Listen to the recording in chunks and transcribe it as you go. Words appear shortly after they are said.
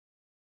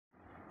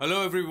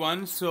Hello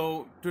everyone.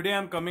 So today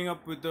I'm coming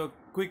up with a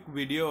quick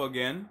video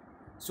again.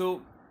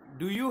 So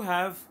do you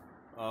have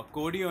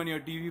Kodi on your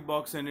TV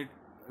box and it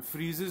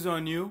freezes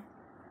on you?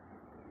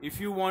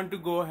 If you want to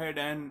go ahead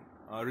and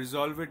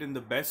resolve it in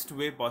the best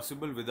way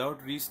possible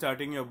without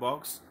restarting your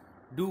box,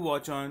 do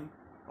watch on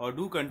or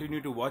do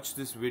continue to watch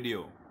this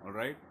video.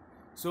 Alright.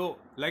 So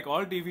like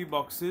all TV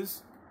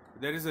boxes,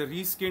 there is a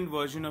reskinned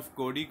version of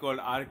Kodi called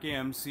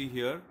RKMC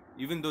here.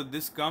 Even though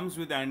this comes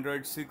with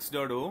Android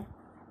 6.0,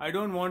 I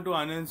don't want to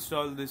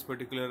uninstall this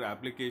particular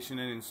application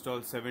and install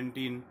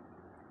 17.3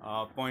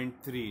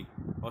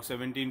 or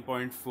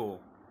 17.4.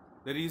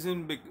 The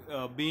reason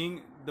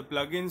being the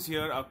plugins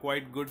here are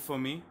quite good for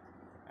me,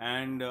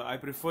 and I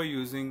prefer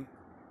using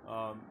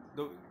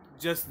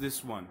just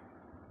this one.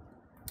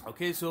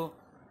 Okay, so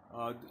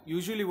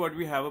usually what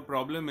we have a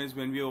problem is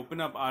when we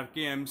open up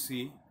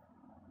RKMC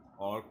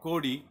or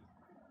Kodi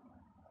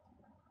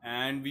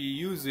and we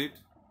use it,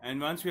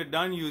 and once we are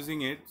done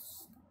using it,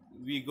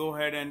 we go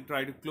ahead and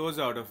try to close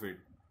out of it,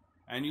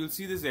 and you'll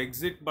see this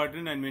exit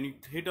button, and when you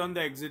hit on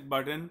the exit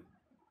button,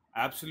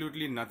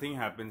 absolutely nothing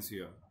happens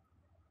here.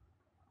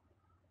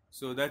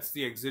 So that's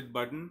the exit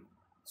button.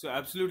 So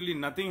absolutely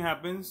nothing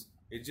happens.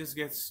 It just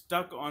gets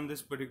stuck on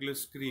this particular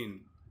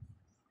screen.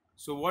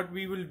 So what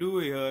we will do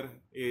here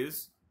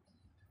is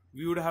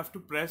we would have to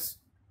press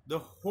the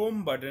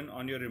home button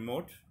on your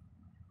remote,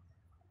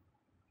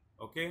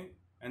 okay,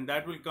 and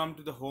that will come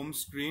to the home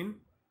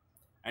screen.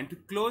 And to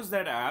close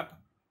that app,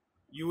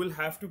 you will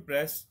have to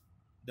press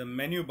the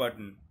menu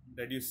button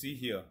that you see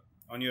here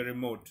on your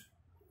remote.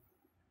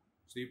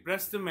 So you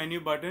press the menu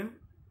button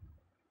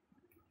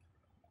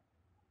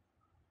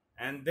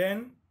and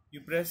then you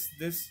press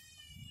this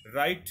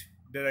right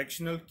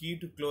directional key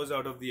to close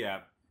out of the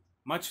app,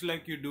 much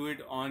like you do it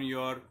on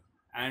your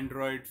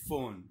Android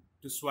phone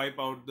to swipe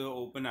out the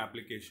open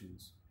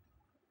applications.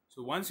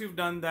 So once you've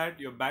done that,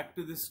 you're back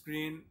to the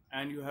screen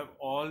and you have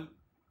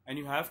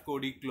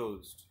Kodi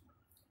closed.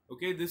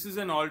 Okay, this is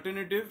an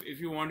alternative if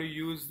you want to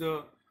use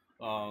the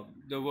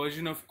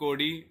version of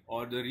Kodi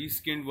or the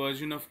reskinned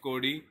version of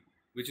Kodi,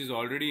 which is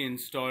already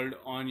installed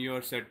on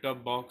your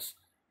set-top box,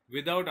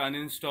 without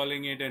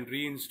uninstalling it and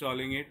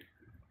reinstalling it.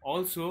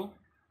 Also,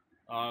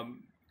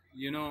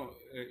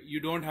 you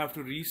don't have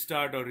to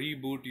restart or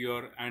reboot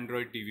your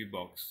Android TV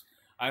box.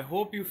 I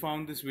hope you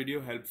found this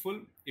video helpful.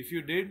 If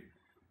you did,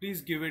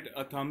 please give it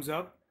a thumbs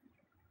up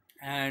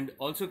and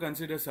also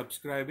consider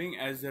subscribing,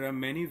 as there are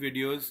many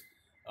videos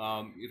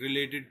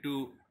related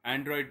to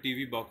Android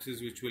TV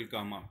boxes which will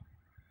come up.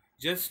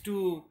 Just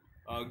to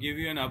give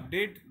you an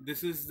update,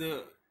 this is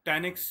the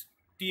Tanix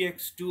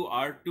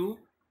TX2R2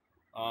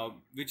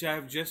 which I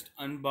have just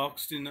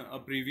unboxed in a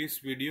previous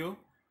video,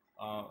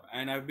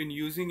 and I've been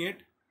using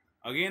it.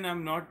 Again,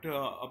 I'm not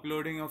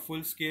uploading a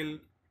full-scale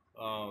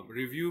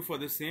review for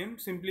the same,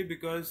 simply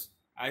because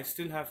I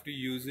still have to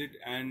use it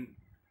and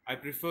I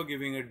prefer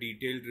giving a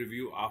detailed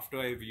review after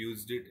I've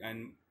used it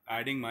and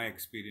adding my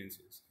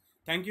experiences.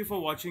 Thank you for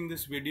watching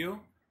this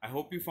video. I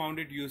hope you found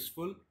it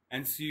useful,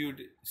 and see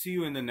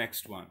you in the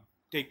next one.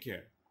 Take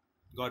care.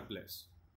 God bless.